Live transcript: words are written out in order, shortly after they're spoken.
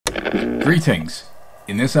Greetings!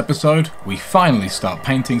 In this episode, we finally start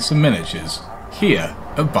painting some miniatures, here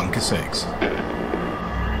at Bunker 6.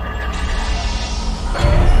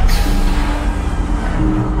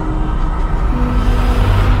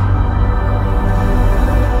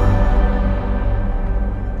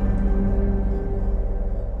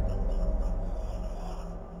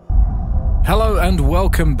 Hello and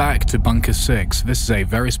welcome back to Bunker 6. This is a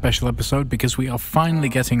very special episode because we are finally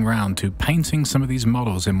getting round to painting some of these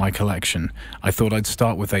models in my collection. I thought I'd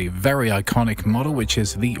start with a very iconic model, which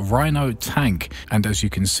is the Rhino tank. And as you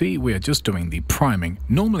can see, we are just doing the priming.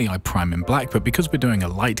 Normally I prime in black, but because we're doing a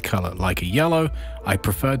light color like a yellow, I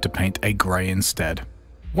preferred to paint a grey instead.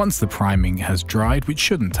 Once the priming has dried, which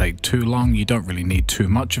shouldn't take too long, you don't really need too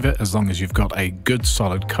much of it. As long as you've got a good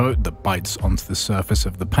solid coat that bites onto the surface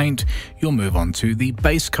of the paint, you'll move on to the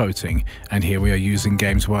base coating. And here we are using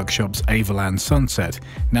Games Workshop's Avaland Sunset.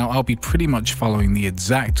 Now I'll be pretty much following the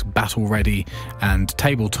exact battle ready and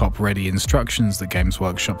tabletop ready instructions that Games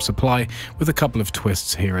Workshop supply, with a couple of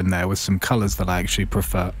twists here and there with some colors that I actually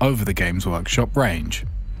prefer over the Games Workshop range.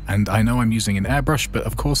 And I know I'm using an airbrush, but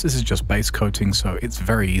of course this is just base coating, so it's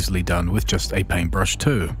very easily done with just a paintbrush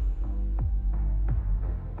too.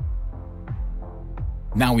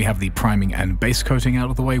 Now we have the priming and base coating out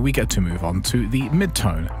of the way, we get to move on to the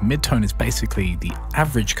mid-tone. Mid-tone is basically the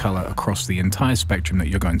average color across the entire spectrum that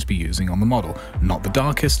you're going to be using on the model. Not the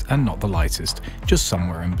darkest and not the lightest, just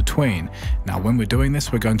somewhere in between. Now when we're doing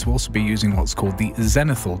this, we're going to also be using what's called the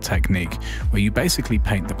zenithal technique, where you basically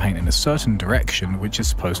paint the paint in a certain direction, which is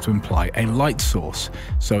supposed to imply a light source.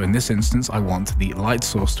 So in this instance, I want the light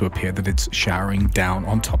source to appear that it's showering down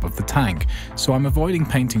on top of the tank. So I'm avoiding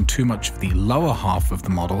painting too much of the lower half of the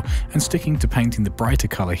model and sticking to painting the brighter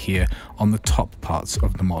color here on the top parts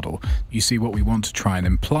of the model. You see, what we want to try and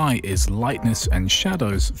imply is lightness and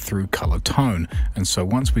shadows through color tone, and so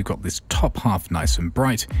once we've got this top half nice and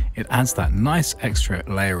bright, it adds that nice extra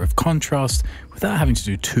layer of contrast without having to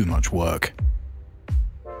do too much work.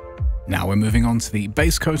 Now we're moving on to the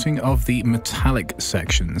base coating of the metallic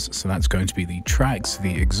sections, so that's going to be the tracks,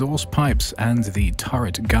 the exhaust pipes and the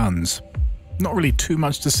turret guns. Not really too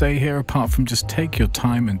much to say here apart from just take your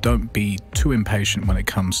time and don't be too impatient when it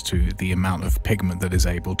comes to the amount of pigment that is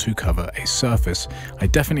able to cover a surface. I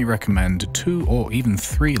definitely recommend 2 or even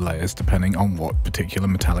 3 layers depending on what particular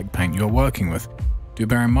metallic paint you're working with. Do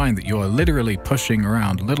bear in mind that you're literally pushing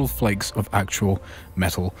around little flakes of actual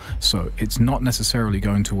metal, so it's not necessarily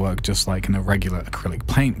going to work just like an irregular acrylic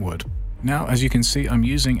paint would. Now, as you can see, I'm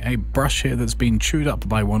using a brush here that's been chewed up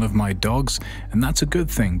by one of my dogs, and that's a good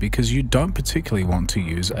thing because you don't particularly want to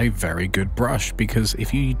use a very good brush, because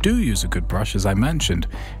if you do use a good brush, as I mentioned,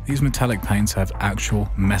 these metallic paints have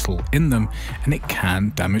actual metal in them and it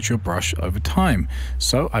can damage your brush over time.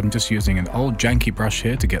 So I'm just using an old janky brush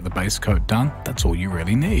here to get the base coat done. That's all you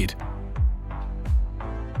really need.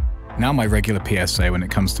 Now my regular PSA when it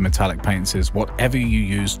comes to metallic paints is whatever you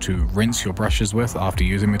use to rinse your brushes with after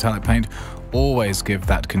using metallic paint, always give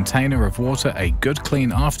that container of water a good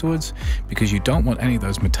clean afterwards, because you don't want any of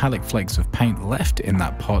those metallic flakes of paint left in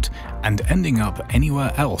that pot and ending up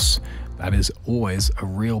anywhere else. That is always a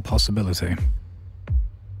real possibility.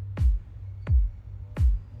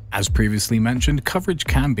 As previously mentioned, coverage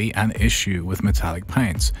can be an issue with metallic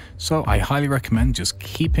paints, so I highly recommend just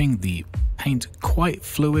keeping the paint quite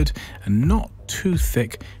fluid and not too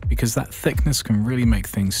thick, because that thickness can really make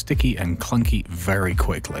things sticky and clunky very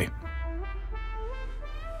quickly.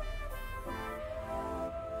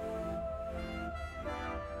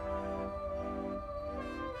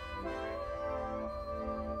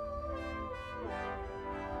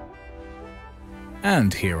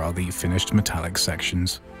 And here are the finished metallic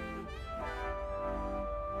sections.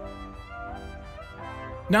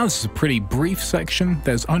 Now this is a pretty brief section.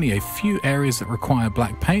 There's only a few areas that require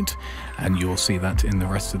black paint, and you'll see that in the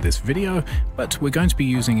rest of this video, but we're going to be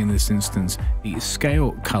using in this instance the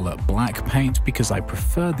scale color black paint because I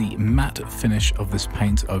prefer the matte finish of this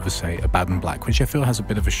paint over, say, a Baden Black, which I feel has a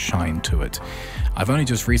bit of a shine to it. I've only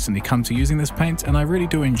just recently come to using this paint and I really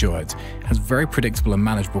do enjoy it. It has very predictable and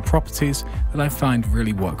manageable properties that I find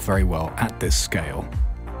really work very well at this scale.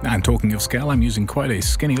 And talking of scale, I'm using quite a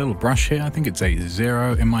skinny little brush here. I think it's a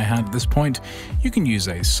 0 in my hand at this point. You can use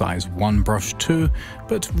a size 1 brush too,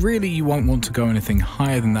 but really you won't want to go anything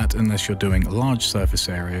higher than that unless you're doing large surface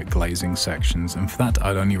area glazing sections, and for that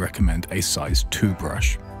I'd only recommend a size 2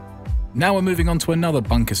 brush. Now we're moving on to another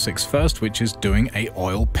Bunker 6 first, which is doing a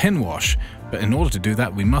oil pin wash. But in order to do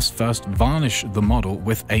that, we must first varnish the model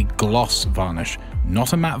with a gloss varnish.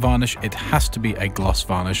 Not a matte varnish, it has to be a gloss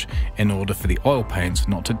varnish in order for the oil paint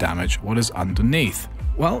not to damage what is underneath.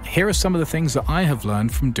 Well, here are some of the things that I have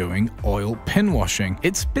learned from doing oil pin washing.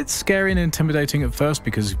 It's a bit scary and intimidating at first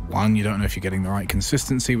because, one, you don't know if you're getting the right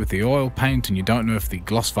consistency with the oil paint, and you don't know if the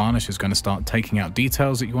gloss varnish is going to start taking out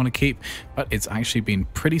details that you want to keep, but it's actually been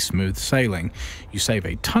pretty smooth sailing. You save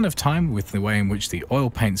a ton of time with the way in which the oil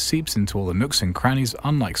paint seeps into all the nooks and crannies,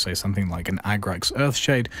 unlike, say, something like an Agrax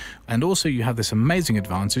Earthshade, and also you have this amazing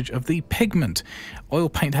advantage of the pigment. Oil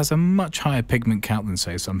paint has a much higher pigment count than,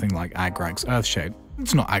 say, something like Agrax Earthshade.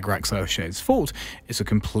 It's not Agrax Earthshade's fault, it's a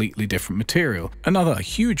completely different material. Another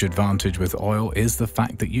huge advantage with oil is the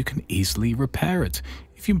fact that you can easily repair it.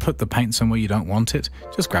 If you put the paint somewhere you don't want it,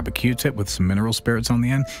 just grab a Q-tip with some mineral spirits on the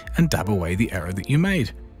end and dab away the error that you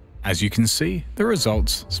made. As you can see, the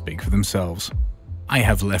results speak for themselves. I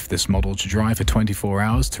have left this model to dry for 24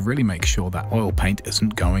 hours to really make sure that oil paint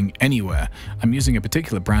isn't going anywhere. I'm using a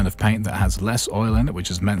particular brand of paint that has less oil in it, which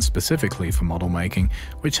is meant specifically for model making,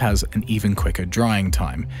 which has an even quicker drying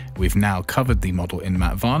time. We've now covered the model in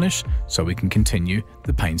matte varnish, so we can continue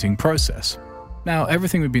the painting process. Now,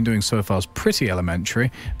 everything we've been doing so far is pretty elementary,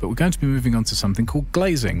 but we're going to be moving on to something called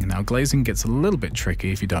glazing. Now, glazing gets a little bit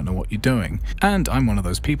tricky if you don't know what you're doing. And I'm one of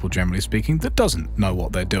those people, generally speaking, that doesn't know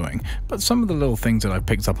what they're doing. But some of the little things that I've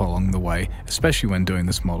picked up along the way, especially when doing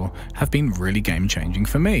this model, have been really game-changing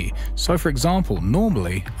for me. So, for example,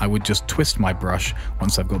 normally I would just twist my brush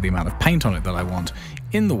once I've got the amount of paint on it that I want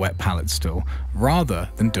in the wet palette still, rather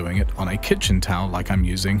than doing it on a kitchen towel like I'm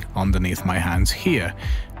using underneath my hands here.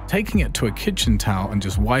 Taking it to a kitchen towel and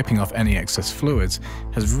just wiping off any excess fluids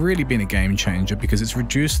has really been a game changer because it's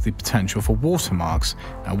reduced the potential for watermarks.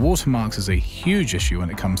 Now, watermarks is a huge issue when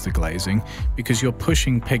it comes to glazing because you're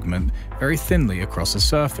pushing pigment very thinly across the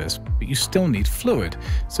surface, but you still need fluid.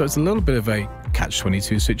 So it's a little bit of a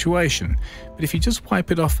catch-22 situation. But if you just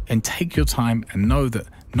wipe it off and take your time and know that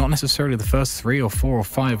not necessarily the first 3 or 4 or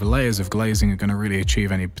 5 layers of glazing are going to really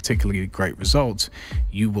achieve any particularly great results,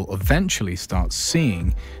 you will eventually start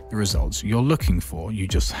seeing the results you're looking for. You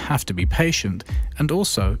just have to be patient and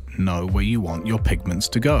also know where you want your pigments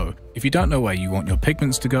to go. If you don't know where you want your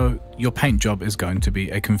pigments to go, your paint job is going to be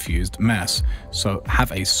a confused mess. So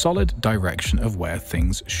have a solid direction of where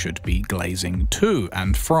things should be glazing to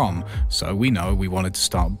and from. So we know we wanted to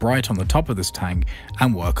start bright on the top of this tank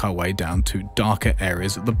and work our way down to darker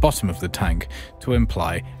areas at the bottom of the tank to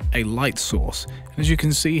imply a light source. And as you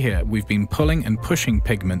can see here, we've been pulling and pushing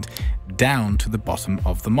pigment down to the bottom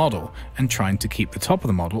of the model and trying to keep the top of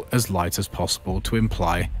the model as light as possible to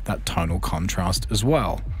imply that tonal contrast as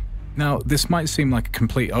well. Now, this might seem like a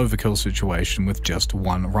complete overkill situation with just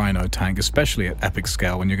one Rhino tank, especially at epic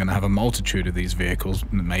scale when you're going to have a multitude of these vehicles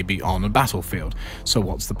maybe on a battlefield. So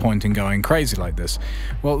what's the point in going crazy like this?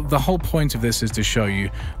 Well, the whole point of this is to show you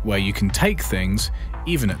where you can take things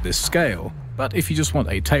even at this scale. But if you just want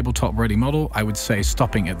a tabletop ready model, I would say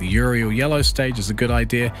stopping at the Imperial yellow stage is a good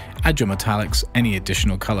idea. Add your metallics, any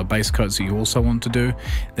additional color base coats that you also want to do,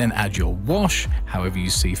 then add your wash however you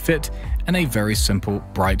see fit, and a very simple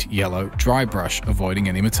bright yellow dry brush, avoiding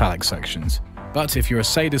any metallic sections. But if you're a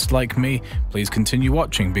sadist like me, please continue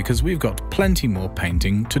watching because we've got plenty more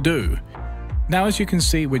painting to do. Now, as you can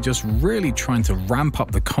see, we're just really trying to ramp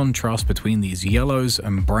up the contrast between these yellows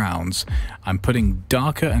and browns. I'm putting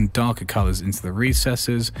darker and darker colors into the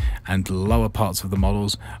recesses, and lower parts of the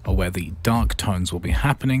models are where the dark tones will be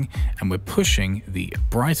happening, and we're pushing the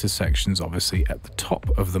brighter sections obviously at the top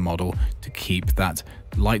of the model to keep that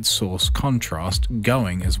light source contrast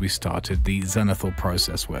going as we started the zenithal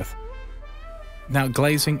process with. Now,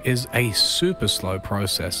 glazing is a super slow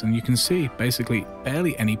process, and you can see basically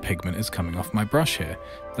barely any pigment is coming off my brush here.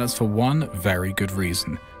 That's for one very good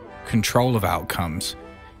reason: control of outcomes.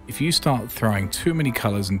 If you start throwing too many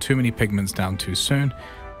colors and too many pigments down too soon,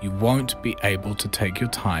 you won't be able to take your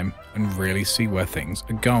time and really see where things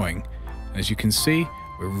are going. And as you can see,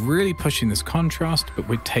 we're really pushing this contrast, but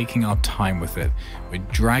we're taking our time with it. We're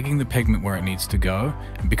dragging the pigment where it needs to go,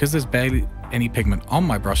 and because there's barely any pigment on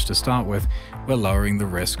my brush to start with, we're lowering the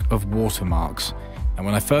risk of watermarks. And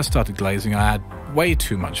when I first started glazing, I had way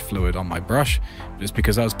too much fluid on my brush, but it's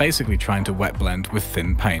because I was basically trying to wet blend with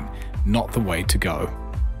thin paint. Not the way to go.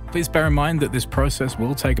 Please bear in mind that this process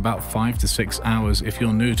will take about 5 to 6 hours if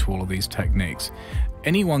you're new to all of these techniques.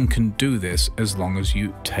 Anyone can do this as long as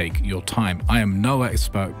you take your time. I am no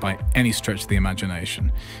expert by any stretch of the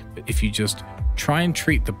imagination, but if you just try and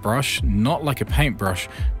treat the brush not like a paintbrush,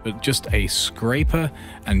 but just a scraper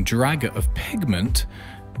and dragger of pigment,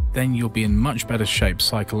 then you'll be in much better shape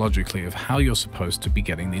psychologically of how you're supposed to be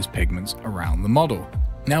getting these pigments around the model.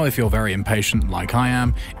 Now, if you're very impatient like I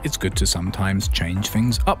am, it's good to sometimes change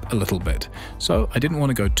things up a little bit. So I didn't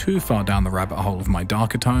want to go too far down the rabbit hole of my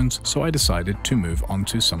darker tones, so I decided to move on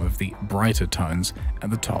to some of the brighter tones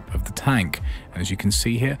at the top of the tank. And as you can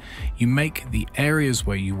see here, you make the areas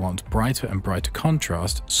where you want brighter and brighter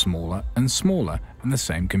contrast smaller and smaller, and the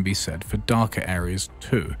same can be said for darker areas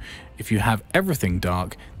too. If you have everything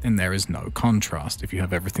dark, then there is no contrast. If you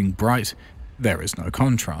have everything bright, there is no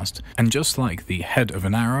contrast. And just like the head of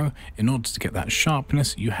an arrow, in order to get that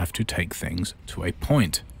sharpness, you have to take things to a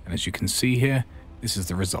point. And as you can see here, this is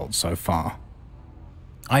the result so far.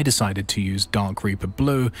 I decided to use Dark Reaper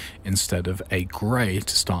Blue instead of a grey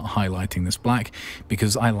to start highlighting this black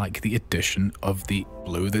because I like the addition of the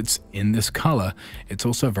blue that's in this color. It's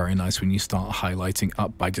also very nice when you start highlighting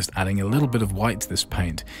up by just adding a little bit of white to this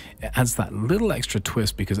paint. It adds that little extra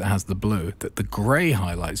twist because it has the blue that the grey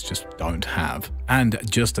highlights just don't have. And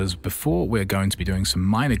just as before, we're going to be doing some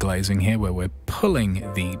minor glazing here where we're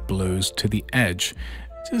pulling the blues to the edge.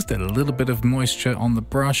 Just a little bit of moisture on the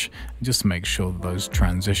brush just to make sure that those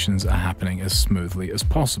transitions are happening as smoothly as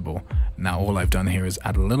possible. Now all I've done here is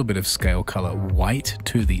add a little bit of scale color white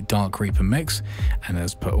to the Dark Reaper mix, and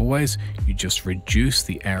as per always, you just reduce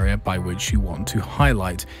the area by which you want to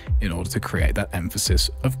highlight in order to create that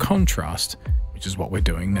emphasis of contrast, which is what we're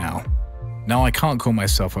doing now. Now, I can't call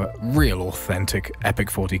myself a real authentic Epic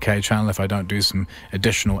 40K channel if I don't do some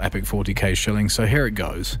additional Epic 40K shilling, so here it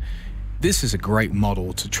goes. This is a great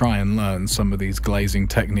model to try and learn some of these glazing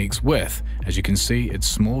techniques with. As you can see, it's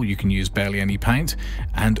small, you can use barely any paint,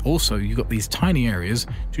 and also you've got these tiny areas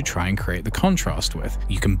to try and create the contrast with.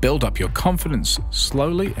 You can build up your confidence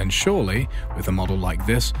slowly and surely with a model like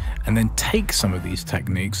this, and then take some of these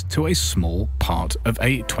techniques to a small part of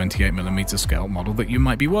a 28mm scale model that you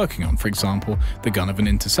might be working on. For example, the gun of an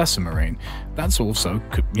Intercessor Marine. That's also,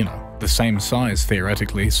 you know, the same size,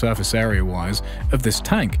 theoretically, surface area-wise, of this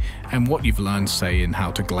tank. And what you've learned, say, in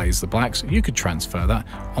how to glaze the blacks, you could transfer that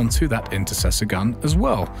onto that Intercessor gun as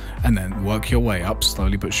well, and then work your way up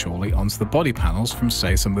slowly but surely onto the body panels from,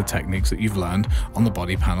 say, some of the techniques that you've learned on the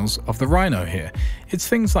body panels of the Rhino here. It's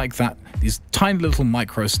things like that, these tiny little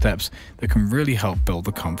micro steps that can really help build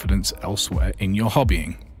the confidence elsewhere in your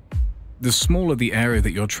hobbying. The smaller the area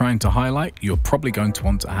that you're trying to highlight, you're probably going to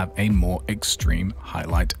want to have a more extreme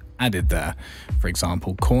highlight added there. For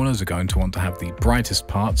example, corners are going to want to have the brightest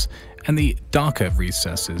parts, and the darker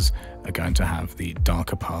recesses are going to have the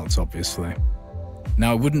darker parts, obviously.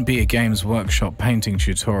 Now, it wouldn't be a Games Workshop painting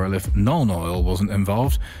tutorial if Nuln Oil wasn't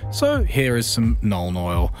involved, so here is some Nuln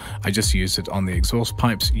Oil. I just used it on the exhaust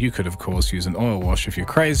pipes. You could, of course, use an oil wash if you're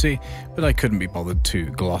crazy, but I couldn't be bothered to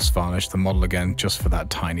gloss varnish the model again just for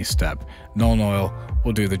that tiny step. Nuln Oil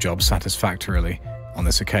will do the job satisfactorily on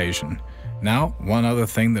this occasion. Now, one other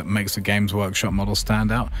thing that makes a Games Workshop model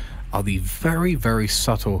stand out are the very, very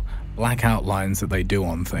subtle black outlines that they do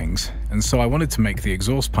on things. And so I wanted to make the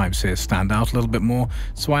exhaust pipes here stand out a little bit more,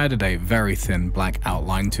 so I added a very thin black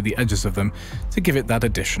outline to the edges of them to give it that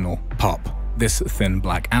additional pop. This thin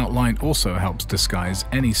black outline also helps disguise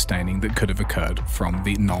any staining that could have occurred from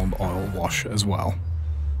the Nuln Oil wash as well.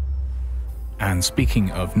 And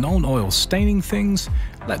speaking of Nuln Oil staining things,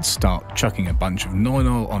 let's start chucking a bunch of Nuln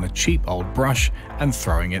Oil on a cheap old brush and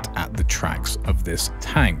throwing it at the tracks of this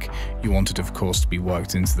tank. You want it, of course, to be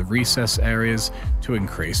worked into the recess areas to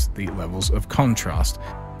increase the levels of contrast.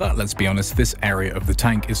 But let's be honest, this area of the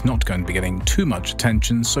tank is not going to be getting too much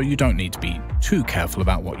attention, so you don't need to be too careful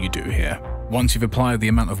about what you do here. Once you've applied the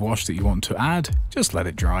amount of wash that you want to add, just let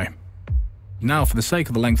it dry. Now, for the sake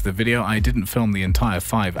of the length of the video, I didn't film the entire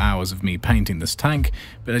 5 hours of me painting this tank,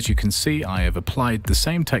 but as you can see, I have applied the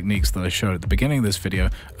same techniques that I showed at the beginning of this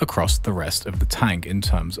video across the rest of the tank in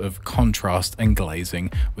terms of contrast and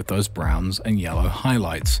glazing with those browns and yellow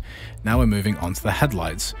highlights. Now we're moving on to the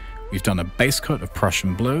headlights. We've done a base coat of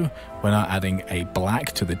Prussian blue. We're now adding a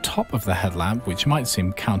black to the top of the headlamp, which might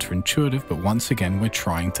seem counterintuitive, but once again, we're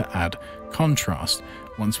trying to add contrast.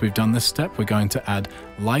 Once we've done this step, we're going to add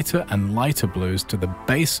lighter and lighter blues to the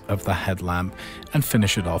base of the headlamp and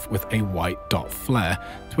finish it off with a white dot flare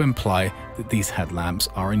to imply that these headlamps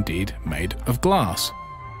are indeed made of glass.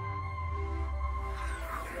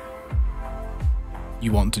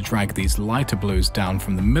 You want to drag these lighter blues down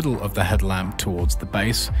from the middle of the headlamp towards the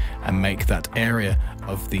base and make that area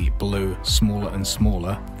of the blue smaller and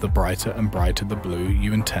smaller, the brighter and brighter the blue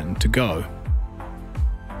you intend to go.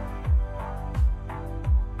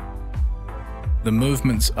 The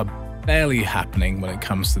movements are barely happening when it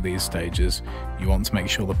comes to these stages. You want to make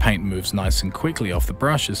sure the paint moves nice and quickly off the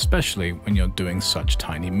brush, especially when you're doing such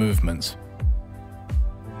tiny movements.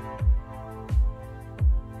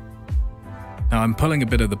 Now I'm pulling a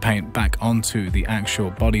bit of the paint back onto the actual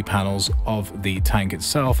body panels of the tank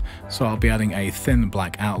itself, so I'll be adding a thin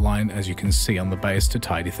black outline, as you can see on the base, to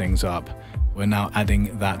tidy things up. We're now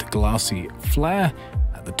adding that glassy flare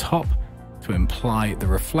at the top to imply the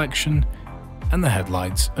reflection, and the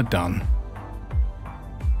headlights are done.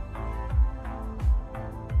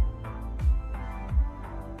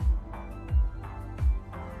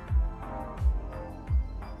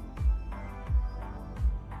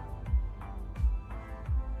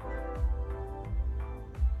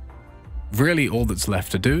 Really, all that's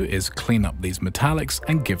left to do is clean up these metallics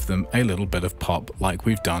and give them a little bit of pop, like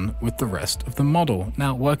we've done with the rest of the model.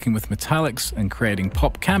 Now, working with metallics and creating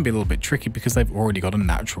pop can be a little bit tricky because they've already got a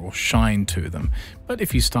natural shine to them. But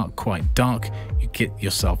if you start quite dark, you get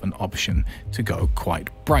yourself an option to go quite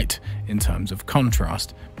bright in terms of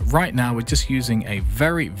contrast. But right now, we're just using a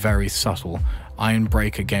very, very subtle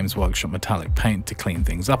Ironbreaker Games Workshop metallic paint to clean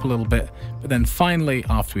things up a little bit, but then finally,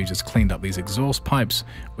 after we just cleaned up these exhaust pipes,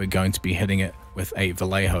 we're going to be hitting it with a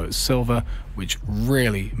Vallejo silver, which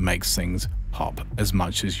really makes things pop as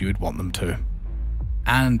much as you would want them to.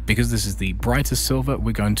 And because this is the brightest silver,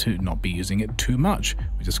 we're going to not be using it too much.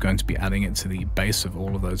 We're just going to be adding it to the base of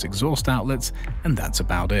all of those exhaust outlets, and that's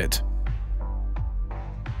about it.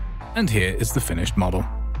 And here is the finished model.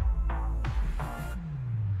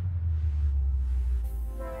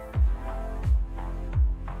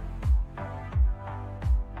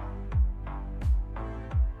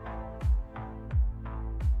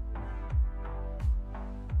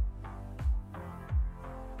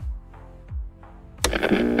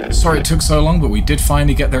 Sorry it took so long, but we did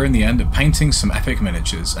finally get there in the end of painting some epic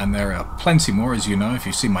miniatures, and there are plenty more, as you know if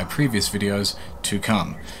you've seen my previous videos, to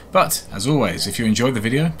come. But, as always, if you enjoyed the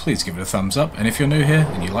video, please give it a thumbs up, and if you're new here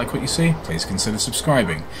and you like what you see, please consider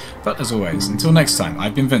subscribing. But as always, until next time,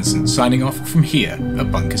 I've been Vincent, signing off from here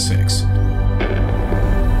at Bunker 6.